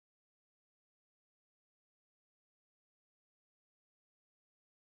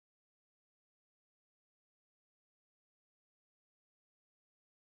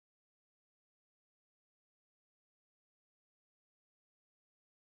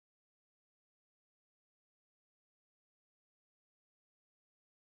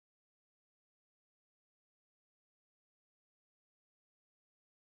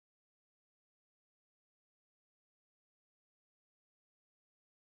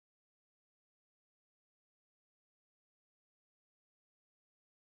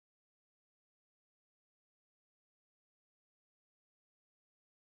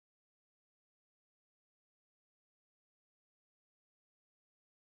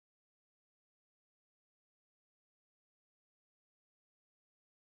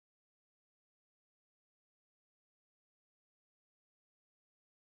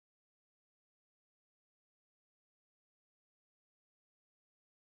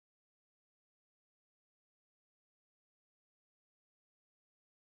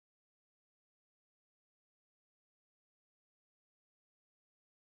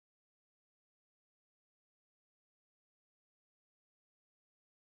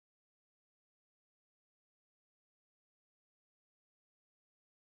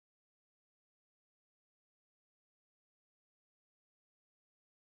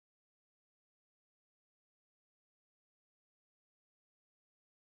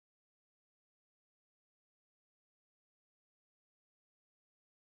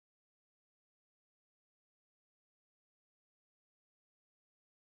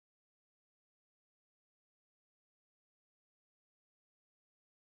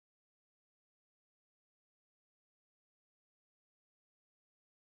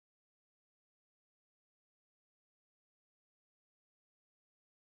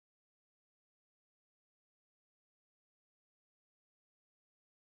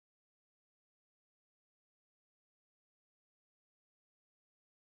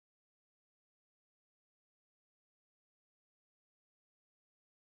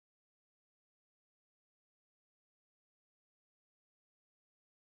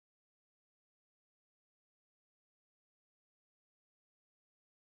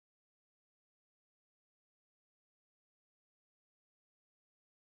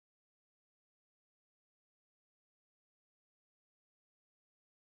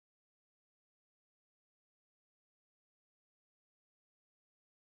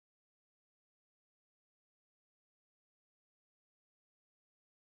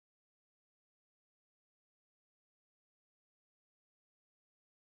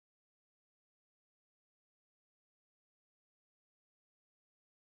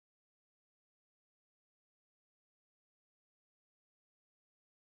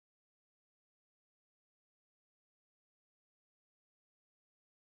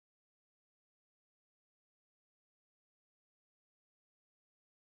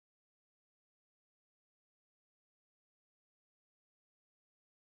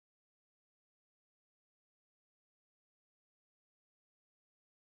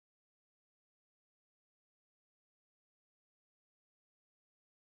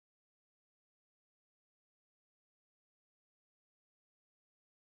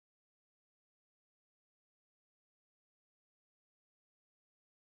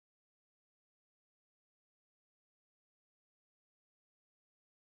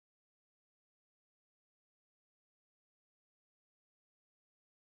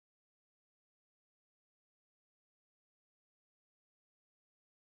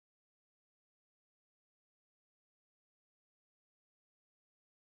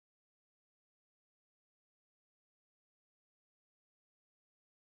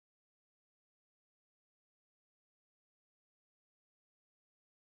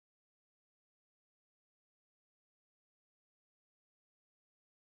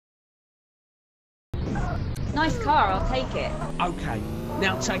Nice car, I'll take it. Okay,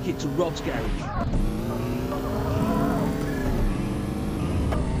 now take it to Rod's garage.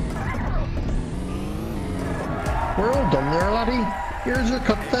 We're all done there, laddie. Here's your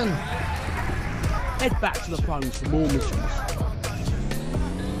cut then. Head back to the phones for more missions.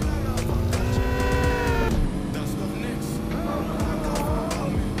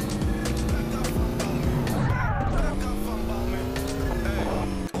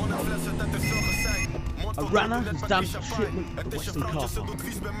 A runner has done a shipment at the Western Car Park.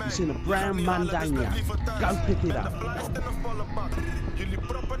 It's in a brown Mandania. Go pick it up.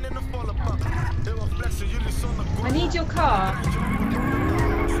 I need your car.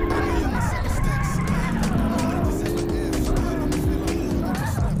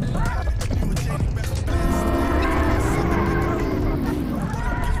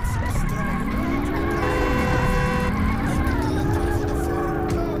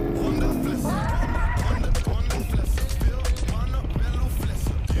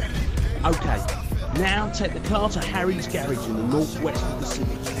 Okay, now take the car to Harry's garage in the northwest of the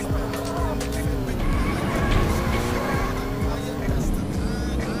city.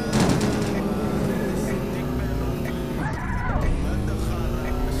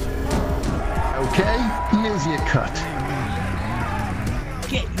 Okay, here's your cut.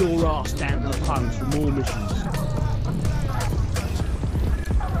 Get your ass down to the phones for more missions.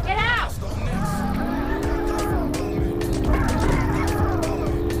 Get out!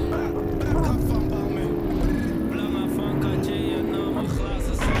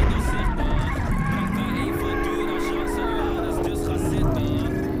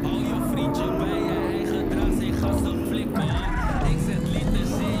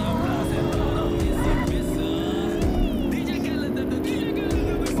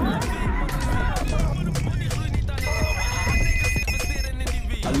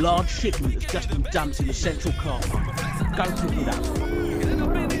 A large shipment has just been dumped in the central car park. Go pick it up.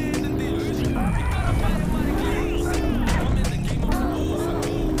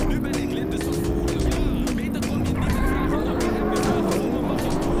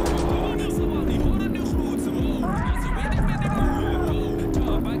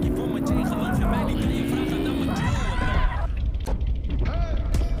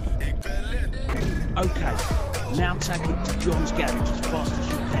 Okay, now take it to John's garage as fast as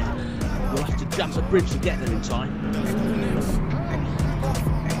you can. You'll have to jump the bridge to get there in time.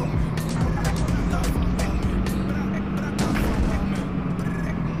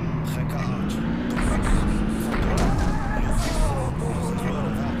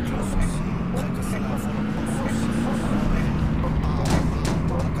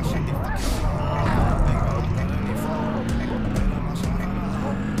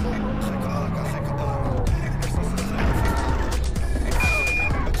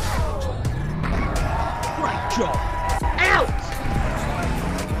 Job. Out!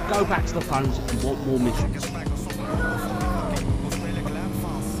 Go back to the phones if you want more missions.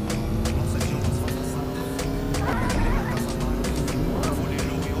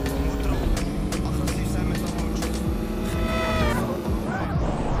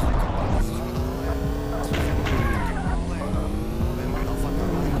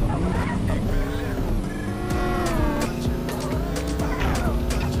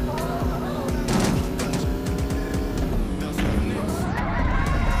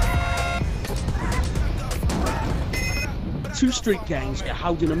 Two street gangs are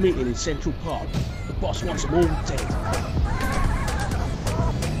holding a meeting in Central Park. The boss wants them all dead.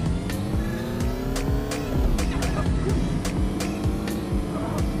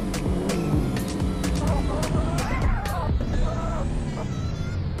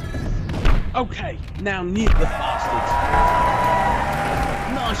 Okay, now nuke the bastards.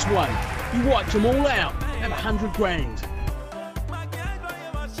 Nice one. You wiped them all out. Have 100 grand.